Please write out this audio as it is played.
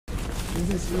This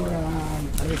is your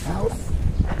house?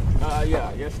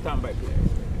 Yeah, just standby place.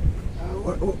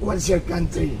 What's your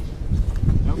country?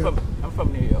 I'm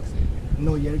from New York City.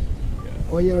 New York?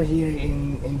 Yeah. Or you're here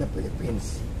in the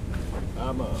Philippines?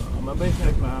 I'm a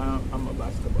businessman. I'm a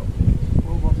basketball player.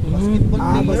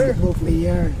 Basketball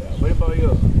player. Yeah. What about you?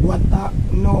 What?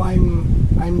 No,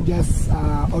 I'm just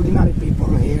ordinary people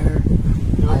here.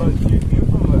 You're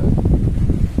from where?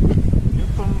 You're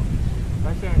from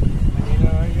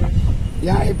Manila, I guess?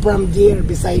 Yeah, I'm from there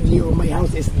beside you. My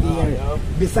house is there, yeah.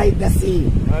 beside the sea.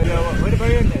 Yeah. What about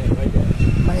your name? Right there?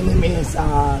 My name is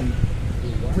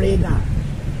Freda.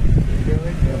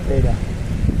 Freda.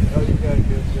 Oh,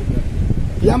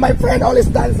 Yeah, my friend always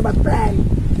dance, my friend.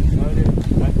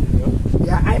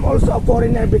 Yeah, I'm also a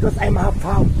foreigner because I'm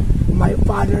half-half. My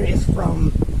father is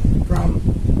from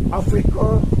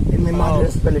Africa and my mother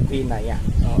is Filipina, yeah.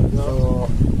 So,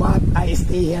 but I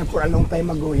stay here for a long time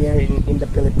ago here in the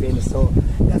Philippines. So,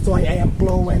 that's why I am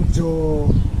fluent to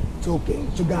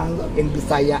Tagalog and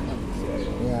Bisaya.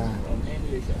 Yeah.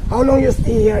 How long you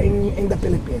stay here in the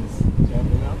Philippines?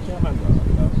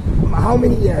 How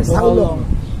many years? How long?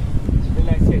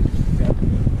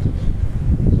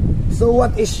 So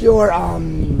what is your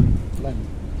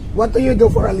what do you do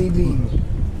for a living?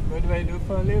 What do I do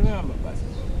for a living? I'm a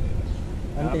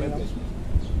basketball player.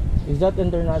 Is that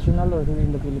international or here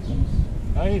in the Philippines?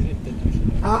 It's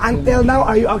international. Until now,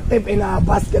 are you active in a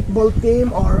basketball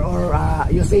team or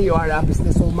you say you are a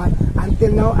businesswoman?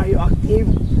 Until now, are you active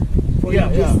for your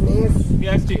business?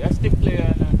 Yeah, I still play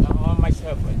on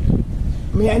myself.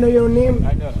 May I know your name?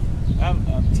 I know. I'm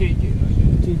TJ.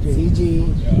 TJ.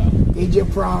 Yeah. TJ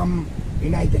from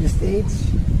United States?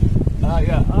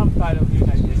 Yeah, I'm part of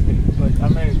United States, but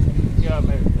American. You're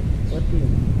American. What team?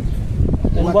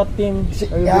 And what team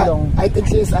are you belong? I think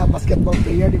she's a basketball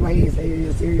player. Di ba?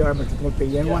 You're a basketball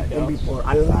player. What team before?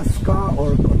 Alaska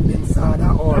or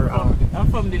Condensada or... I'm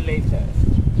from the Lakers.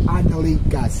 The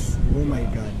Lakers. Oh my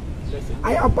God.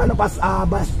 I am part of a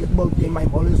basketball team.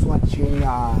 I'm always watching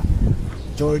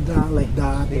Jordan like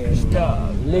that.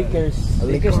 And, Lakers.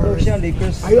 Lakers.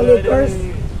 Lakers. Are you Lakers?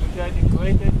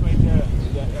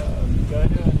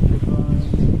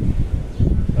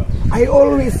 I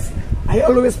always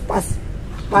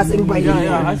passing by here.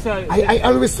 Yeah, I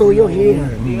always saw you here.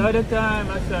 The other time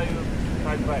I saw you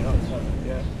right by outside.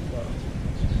 Yeah. So.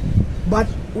 But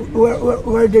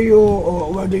where do you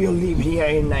live here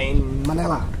in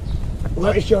Manila?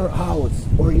 Where is your house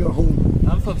or your home?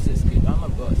 I'm from Siskiyou. I'm a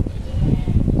boss.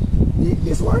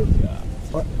 This one? Yeah.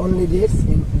 Or only this?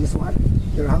 In this one?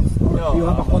 Your house? Or No, you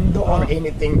have a condo or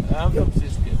anything? I'm from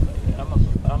Siskiyou. I'm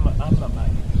a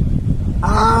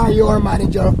manager. You are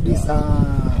manager of this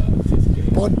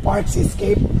Pod Park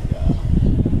Seascape. Yeah.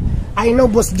 I know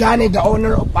Boss Johnny, the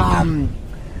owner of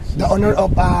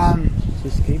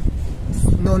Seascape?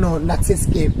 No, not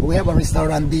Seascape. We have a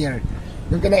restaurant there.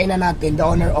 Yung kinainan natin, the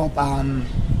owner of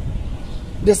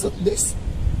this the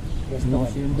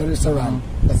restaurant,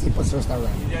 the Seafood's restaurant.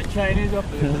 Yeah, Chinese of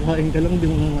Nakain ka lang, di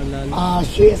mo na malala.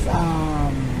 She is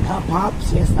half.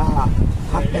 She is half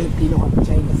Filipino, half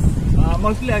Chinese.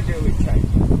 Mostly I deal with China.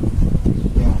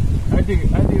 Yeah. I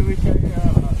deal with China.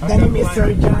 The name is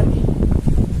Sir Johnny.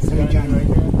 Sir Johnny.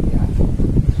 Right there. Yeah.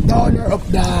 The owner of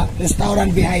the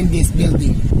restaurant behind this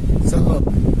building. So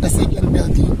the second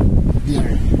building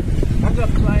there. I got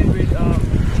client with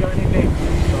Johnny Lake.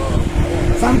 So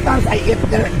Sometimes I eat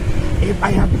there if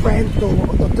I have friends to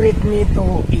treat me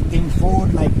to eating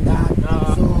food like that.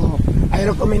 So I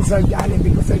recommend Sir Johnny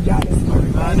because Sir Johnny is very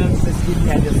nice. Just give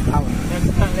me a discount. next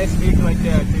time let's meet right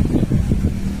there.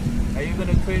 Are you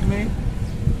gonna treat me?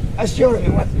 Sure.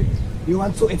 You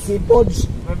want to eat seafoods?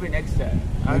 Maybe next time.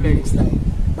 Maybe next time.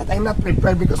 But I'm not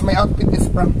prepared because my outfit is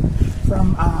from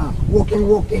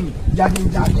walking, jogging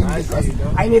because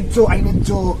I need to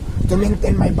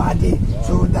maintain my body.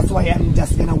 So that's why I'm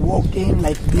just gonna walking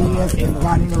like this and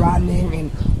running and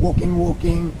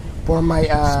walking for my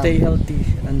Stay healthy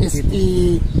and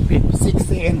stay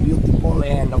sexy and beautiful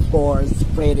and of course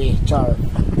pretty charm.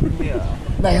 Yeah.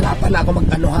 Nahirapan na ako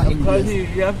mag-ano Because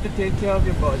English. you have to take care of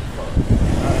your body first.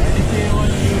 Anything you want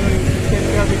to do, you take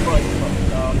care of your body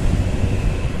first.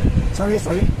 Sorry.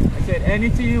 I said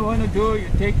anything you want to do, you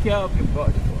take care of your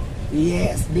body first.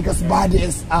 Yes, because body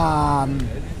is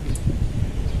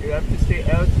You have to stay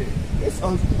healthy. it's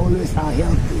always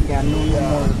healthy and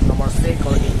no more sick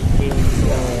or anything.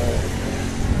 So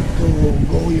to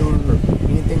go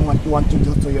anything what you want to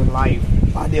do to your life.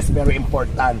 Body is very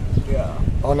important. Yeah.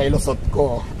 O nailusot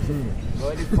ko.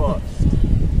 Body first.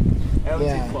 Healthy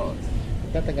Yeah. first.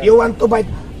 You want to buy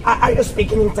Are you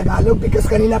speaking in Tagalog? Because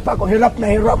kanina pa ako hirap na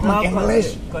hirap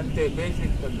mag-English. Konti,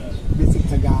 basic Tagalog. Basic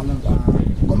Tagalog.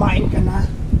 Kumain ka na?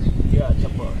 Yeah,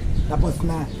 tapos. Tapos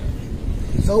na.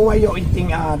 So why you eating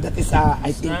that is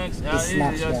I think Snacks. it's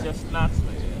snacks. Just snacks.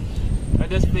 Yeah. I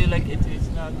just feel like it's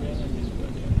not there.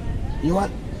 You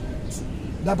want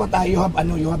dapat you have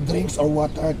you have drinks or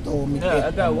water to make it. Yeah,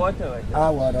 I got water right there.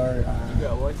 Water.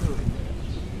 Yeah, water.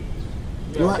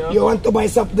 Yeah, you want to buy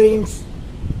soft drinks?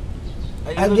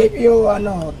 I'll give you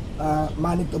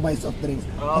money to buy soft drinks.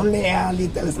 Only a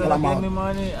little small amount. Give me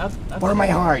money. For my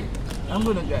heart. I'm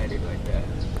gonna get it right there.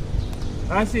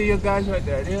 I see you guys right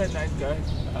there. They're nice guys.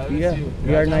 Yeah,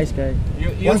 we are nice guys.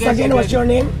 Once again, what's your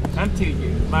name? I'm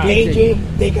TJ. TJ,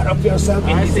 take care of yourself.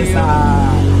 And this is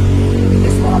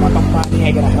mga matampani.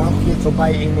 I'm gonna help you to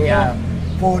buy any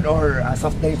food or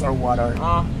soft drinks or water.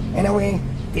 Anyway,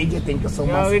 TJ, thank you so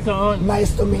much.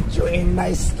 Nice to meet you and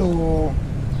nice to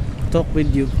talk with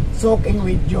you. Talking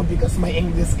with you because my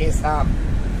English is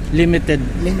limited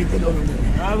only.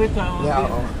 We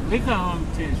can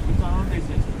change. We can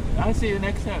business. I'll see you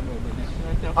next time.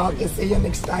 Okay, see you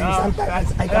next time.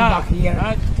 Sometimes I come back here.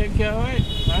 Take care, right?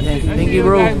 Thank you,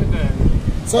 bro.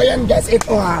 So yan guys,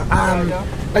 ito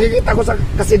nakikita ko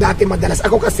kasi dati madalas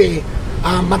ako kasi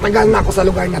matagal na ako sa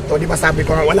lugar na to, di ba sabi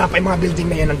ko wala pa yung mga building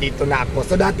na yan, nandito na ako.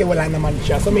 So dati wala naman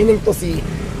siya. So meaning to si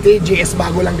TGS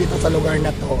bago lang dito sa lugar na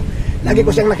to. Lagi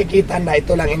ko siyang nakikita na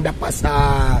ito lang in the past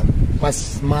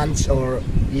months or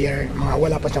year, mga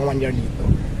wala pa siyang 1 year dito.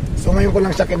 So ngayon ko lang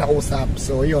siya kinausap.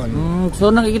 So yun. So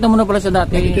nakikita mo na pala siya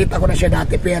dati? Nakikita ko na siya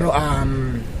dati pero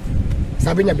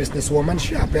sabi niya businesswoman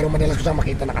siya pero madalas ko siyang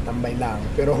makita nakatambay lang.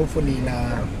 Pero hopefully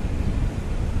na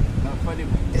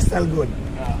it's still good.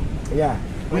 Yeah.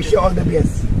 Wish you all the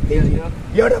best.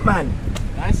 You're the man.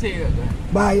 I see you.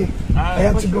 Bye. I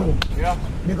have to go. Yeah.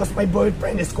 Because my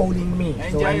boyfriend is calling me.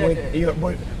 So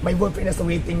my boyfriend is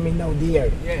waiting me now,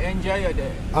 dear. Yeah, enjoy your day.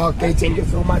 Okay, thank you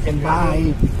so much and bye.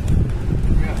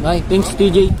 Bye. Thanks,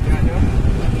 TJ.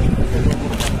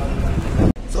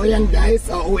 So yan guys,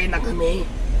 uwi na kami.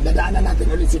 Dadaanan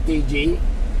natin ulit si TJ.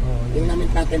 Yung namin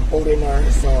natin foreigner.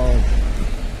 So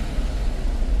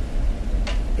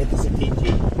ito si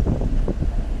TJ.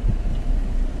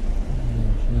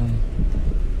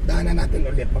 Daanan natin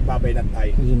ulit. Pagbabay na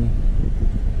tayo.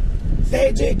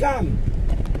 TJ, come!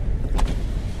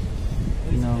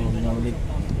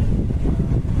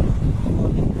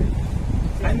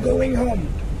 I'm going home.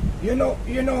 You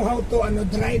know how to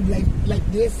drive like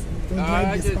this? To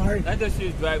drive this car? I just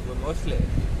use driver mostly.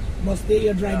 Mostly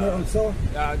your driver also?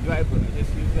 Yeah, driver. I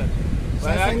just use that.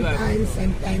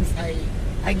 Sometimes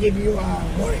I give you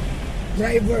more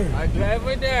driver. A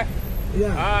driver there?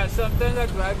 Yeah. Sometimes I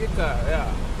drive your car. Yeah.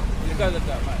 Because of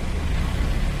that much.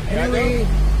 Anyway,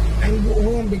 I'm go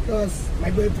home because my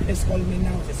boyfriend is calling me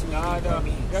now. Just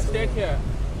me. Just take care.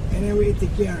 Anyway, take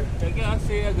care. Take care. I'll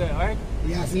see you again, alright?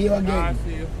 Yeah, see you again.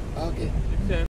 See you. Okay.